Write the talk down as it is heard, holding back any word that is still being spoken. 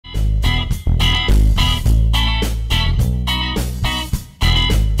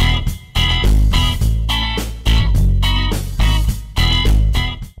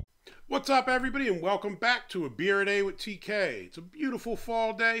up, everybody, and welcome back to A Beer Day with TK. It's a beautiful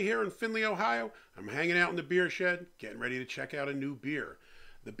fall day here in Findlay, Ohio. I'm hanging out in the beer shed, getting ready to check out a new beer.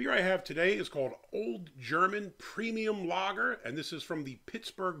 The beer I have today is called Old German Premium Lager, and this is from the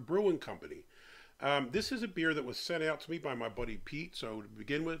Pittsburgh Brewing Company. This is a beer that was sent out to me by my buddy Pete, so to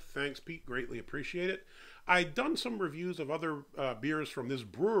begin with, thanks Pete, greatly appreciate it. I'd done some reviews of other beers from this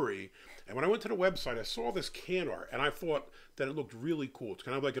brewery, and when I went to the website, I saw this can art, and I thought that it looked really cool. It's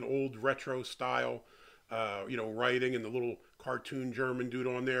kind of like an old retro style, writing and the little cartoon German dude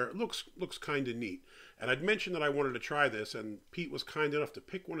on there. It looks kind of neat. And I'd mentioned that I wanted to try this, and Pete was kind enough to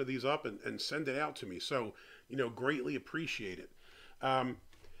pick one of these up and send it out to me. So, greatly appreciate it.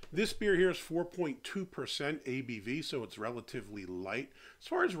 This beer here is 4.2% ABV, so it's relatively light. As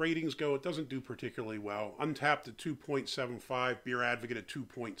far as ratings go, it doesn't do particularly well. Untapped at 2.75, Beer Advocate at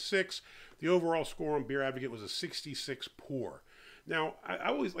 2.6. The overall score on Beer Advocate was a 66 pour. Now, I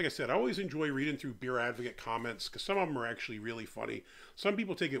always enjoy reading through Beer Advocate comments because some of them are actually really funny. Some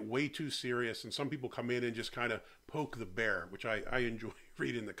people take it way too serious, and some people come in and just kind of poke the bear, which I enjoy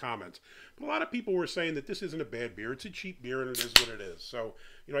reading the comments. But a lot of people were saying that this isn't a bad beer. It's a cheap beer, and it is what it is. So,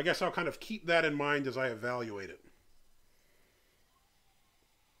 I guess I'll kind of keep that in mind as I evaluate it.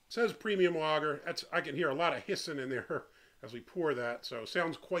 It says premium lager. I can hear a lot of hissing in there as we pour that, so it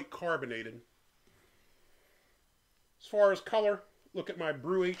sounds quite carbonated. As far as color, look at my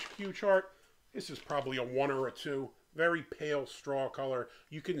Brew HQ chart. This is probably a 1 or a 2. Very pale straw color.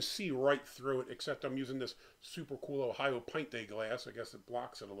 You can see right through it, except I'm using this super cool Ohio Pint Day glass. I guess it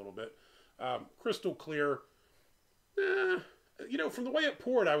blocks it a little bit. Crystal clear. From the way it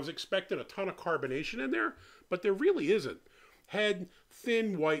poured, I was expecting a ton of carbonation in there, but there really isn't. Head,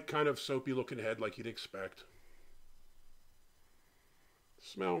 thin, white, kind of soapy looking head like you'd expect.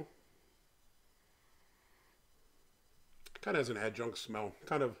 Smell. Kind of has an adjunct smell.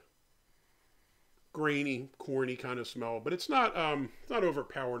 Kind of grainy, corny kind of smell, but it's not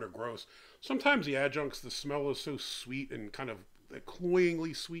overpowering or gross. Sometimes the adjuncts, the smell is so sweet and kind of a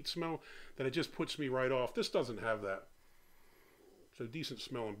cloyingly sweet smell that it just puts me right off. This doesn't have that. So decent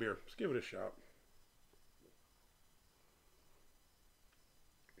smelling beer. Let's give it a shot.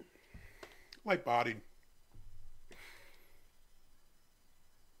 Light bodied.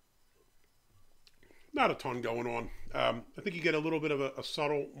 Not a ton going on. I think you get a little bit of a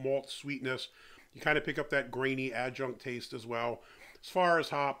subtle malt sweetness. You kind of pick up that grainy adjunct taste as well. As far as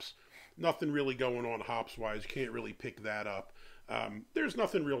hops, nothing really going on hops-wise. You can't really pick that up. There's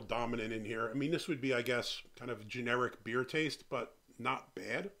nothing real dominant in here. I mean, this would be, I guess, kind of generic beer taste, but not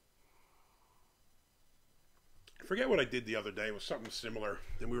bad. I forget what I did the other day. It was something similar.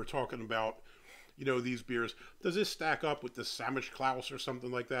 And we were talking about, these beers. Does this stack up with the Samichlaus or something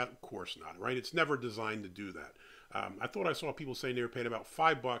like that? Of course not, right? It's never designed to do that. I thought I saw people saying they were paying about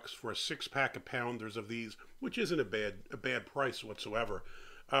 $5 for a 6-pack of pounders of these, which isn't a bad price whatsoever.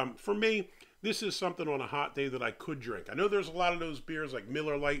 For me, this is something on a hot day that I could drink. I know there's a lot of those beers like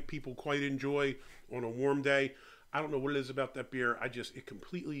Miller Lite people quite enjoy on a warm day. I don't know what it is about that beer. It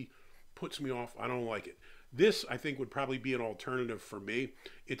completely puts me off. I don't like it. This, I think, would probably be an alternative for me.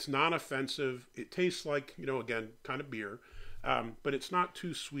 It's non-offensive. It tastes like, again, kind of beer. But it's not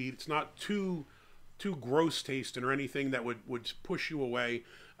too sweet. It's not too gross tasting or anything that would push you away.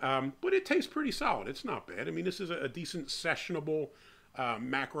 But it tastes pretty solid. It's not bad. I mean, this is a decent sessionable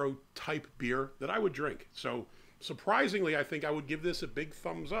macro type beer that I would drink. So surprisingly, I think I would give this a big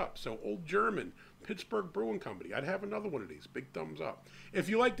thumbs up. So Old German, Pittsburgh Brewing Company. I'd have another one of these. Big thumbs up. If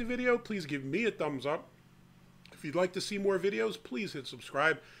you liked the video, please give me a thumbs up. If you'd like to see more videos, please hit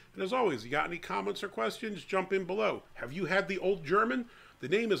subscribe. And as always, you got any comments or questions, jump in below. Have you had the Old German? The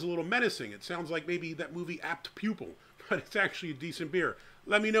name is a little menacing. It sounds like maybe that movie Apt Pupil, but it's actually a decent beer.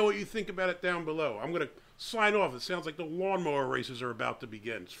 Let me know what you think about it down below. I'm going to sign off. It sounds like the lawnmower races are about to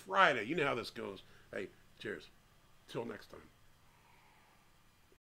begin. It's Friday. You know how this goes. Hey, cheers. Till next time.